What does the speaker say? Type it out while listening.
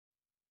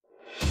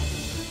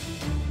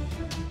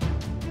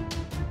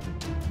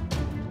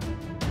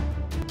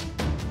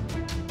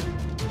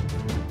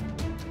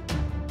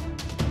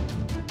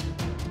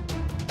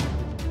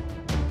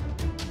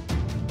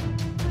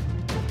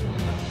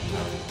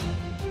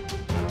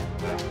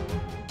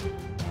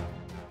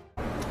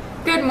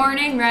Good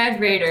morning, Red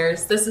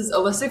Raiders. This is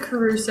Alyssa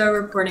Caruso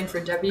reporting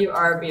for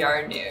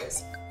WRBR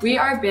News. We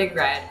are Big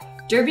Red.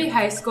 Derby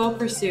High School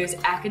pursues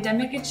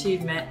academic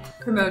achievement,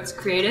 promotes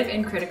creative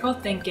and critical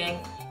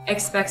thinking,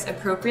 expects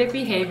appropriate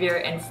behavior,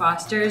 and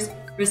fosters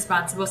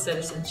responsible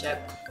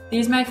citizenship.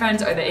 These, my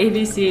friends, are the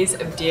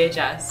ABCs of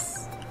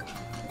DHS.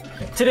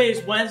 Today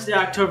is Wednesday,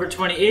 October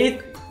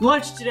 28th.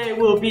 Lunch today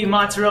will be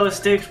mozzarella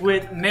sticks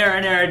with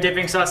marinara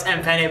dipping sauce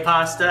and penne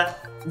pasta.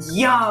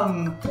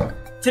 Yum!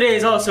 Today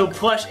is also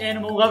Plush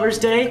Animal Lovers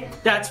Day.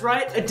 That's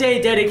right, a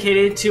day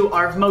dedicated to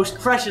our most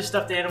precious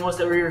stuffed animals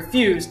that we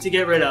refuse to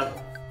get rid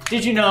of.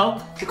 Did you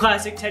know the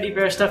classic teddy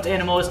bear stuffed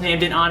animal is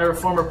named in honor of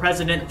former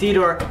President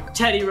Theodore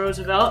Teddy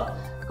Roosevelt,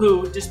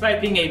 who,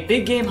 despite being a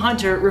big game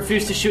hunter,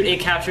 refused to shoot a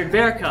captured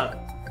bear cub.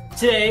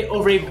 Today,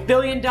 over $1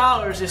 billion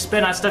is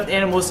spent on stuffed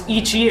animals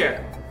each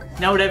year.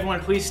 Now would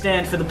everyone please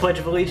stand for the Pledge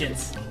of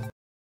Allegiance?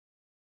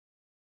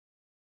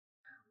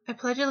 I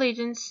pledge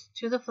allegiance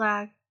to the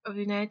flag of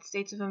the United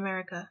States of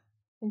America,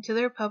 and to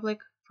the republic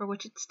for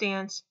which it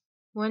stands,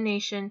 one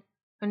nation,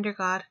 under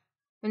God,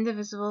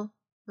 indivisible,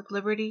 with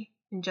liberty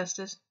and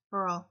justice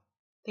for all.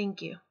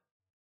 Thank you.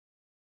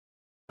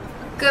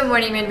 Good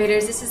morning, Red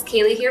Raiders. This is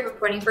Kaylee here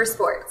reporting for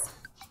sports.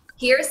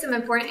 Here is some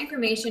important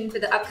information for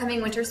the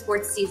upcoming winter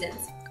sports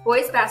seasons.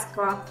 Boys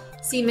basketball,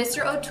 see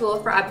Mr.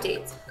 O'Toole for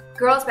updates.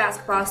 Girls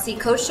basketball, see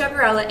Coach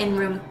Chavarella in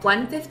room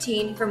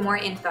 115 for more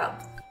info.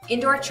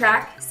 Indoor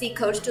track, see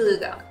Coach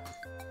DeLugo.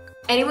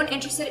 Anyone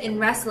interested in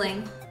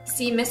wrestling,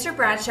 see Mr.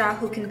 Bradshaw,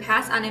 who can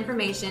pass on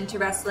information to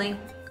wrestling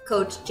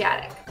Coach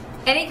Jadek.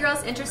 Any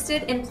girls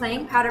interested in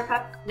playing Powder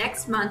Puff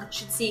next month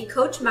should see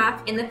Coach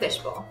Mop in the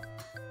fishbowl.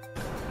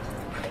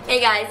 Hey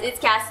guys, it's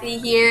Cassidy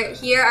here.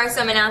 Here are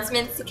some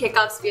announcements to kick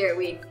off Spirit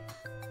Week.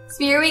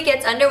 Spirit Week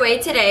gets underway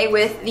today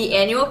with the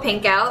annual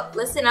Pink Out.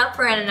 Listen up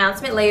for an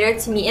announcement later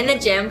to meet in the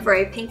gym for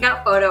a Pink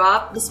Out photo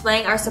op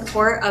displaying our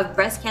support of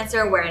breast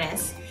cancer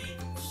awareness.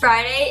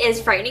 Friday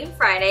is Frightening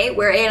Friday.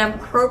 Wear an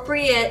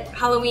appropriate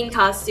Halloween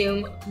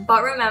costume,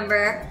 but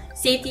remember,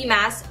 safety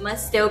masks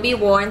must still be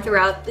worn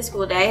throughout the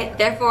school day.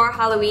 Therefore,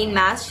 Halloween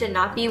masks should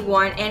not be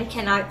worn and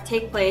cannot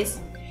take place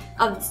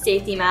of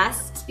safety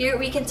masks. Spirit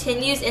Week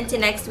continues into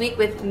next week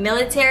with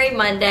Military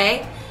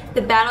Monday.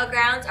 The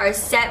battlegrounds are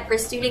set for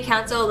student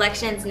council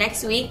elections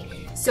next week,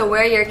 so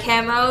wear your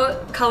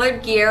camo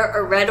colored gear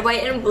or red,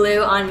 white, and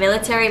blue on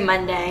Military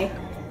Monday.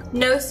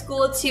 No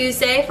school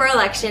Tuesday for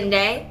Election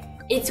Day.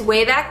 It's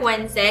Way Back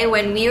Wednesday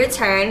when we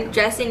return,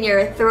 dress in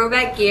your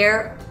throwback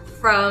gear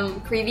from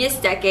previous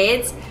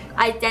decades.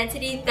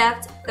 Identity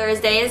Theft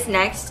Thursday is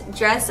next.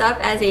 Dress up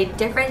as a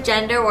different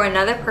gender or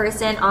another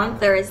person on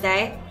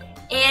Thursday.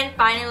 And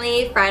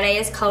finally, Friday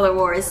is Color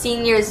Wars.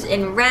 Seniors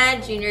in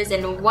red, juniors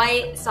in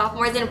white,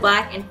 sophomores in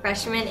black, and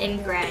freshmen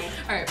in gray.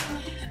 Alright,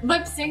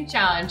 Lip Sync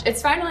Challenge.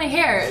 It's finally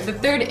here. The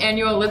 3rd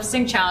annual Lip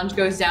Sync Challenge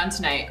goes down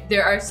tonight.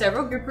 There are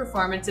several group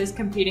performances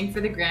competing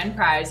for the grand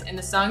prize, and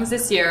the songs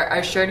this year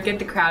are sure to get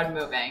the crowd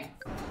moving.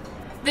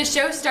 The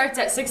show starts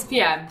at 6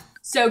 p.m.,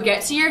 so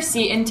get to your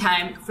seat in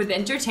time for the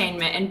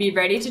entertainment and be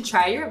ready to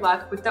try your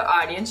luck with the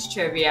audience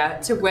trivia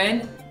to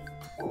win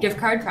gift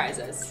card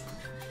prizes.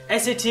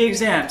 SAT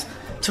exams.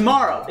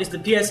 Tomorrow is the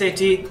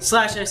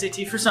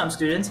PSAT/SAT for some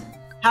students.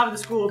 Half of the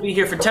school will be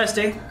here for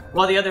testing,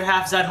 while the other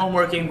half is at home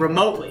working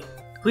remotely.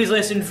 Please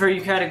listen for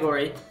your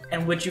category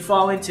and which you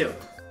fall into.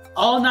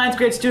 All 9th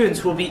grade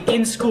students will be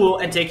in school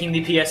and taking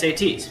the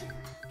PSATs.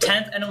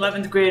 10th and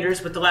 11th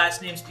graders with the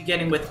last names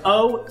beginning with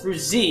O through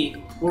Z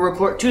will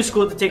report to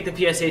school to take the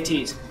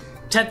PSATs.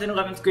 10th and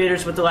 11th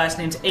graders with the last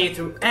names A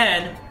through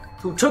N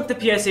who took the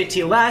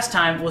PSAT last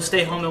time will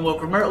stay home and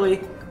work remotely.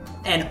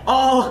 And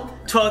all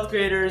 12th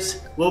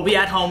graders will be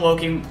at home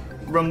working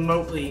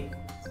remotely.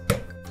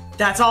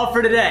 That's all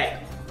for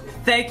today.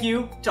 Thank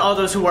you to all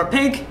those who wore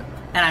pink,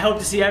 and I hope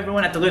to see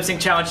everyone at the Lip Sync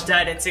Challenge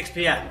tonight at 6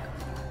 p.m.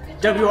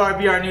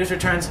 WRBR News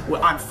returns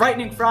on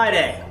Frightening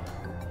Friday.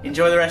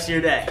 Enjoy the rest of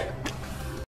your day.